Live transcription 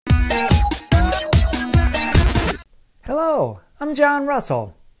Hello, I'm John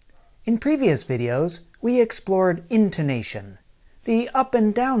Russell. In previous videos, we explored intonation, the up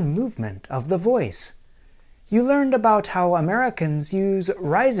and down movement of the voice. You learned about how Americans use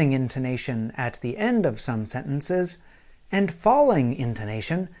rising intonation at the end of some sentences and falling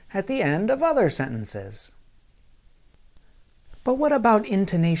intonation at the end of other sentences. But what about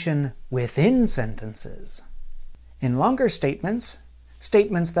intonation within sentences? In longer statements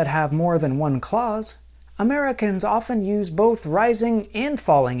that have more than one clause, Americans often use both rising and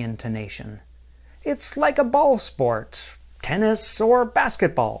falling intonation. It's like a ball sport, tennis or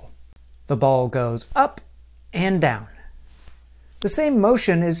basketball. The ball goes up and down. The same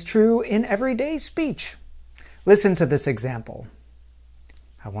motion is true in everyday speech. Listen to this example.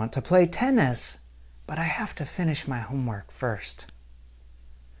 I want to play tennis, but I have to finish my homework first.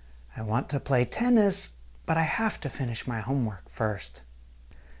 I want to play tennis, but I have to finish my homework first.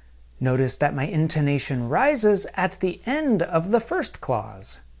 Notice that my intonation rises at the end of the first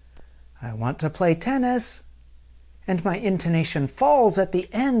clause. I want to play tennis, and my intonation falls at the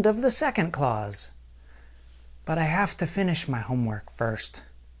end of the second clause. But I have to finish my homework first.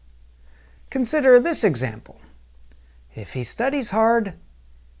 Consider this example. If he studies hard,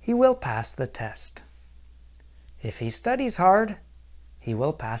 he will pass the test. If he studies hard, he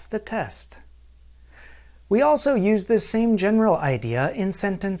will pass the test. We also use this same general idea in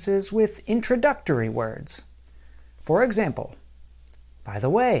sentences with introductory words. For example, by the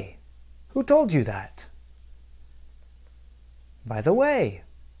way, who told you that? By the way,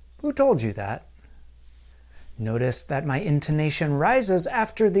 who told you that? Notice that my intonation rises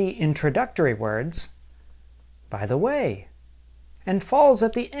after the introductory words, by the way, and falls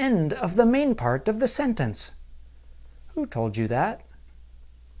at the end of the main part of the sentence. Who told you that?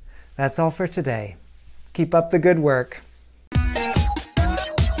 That's all for today. Keep up the good work.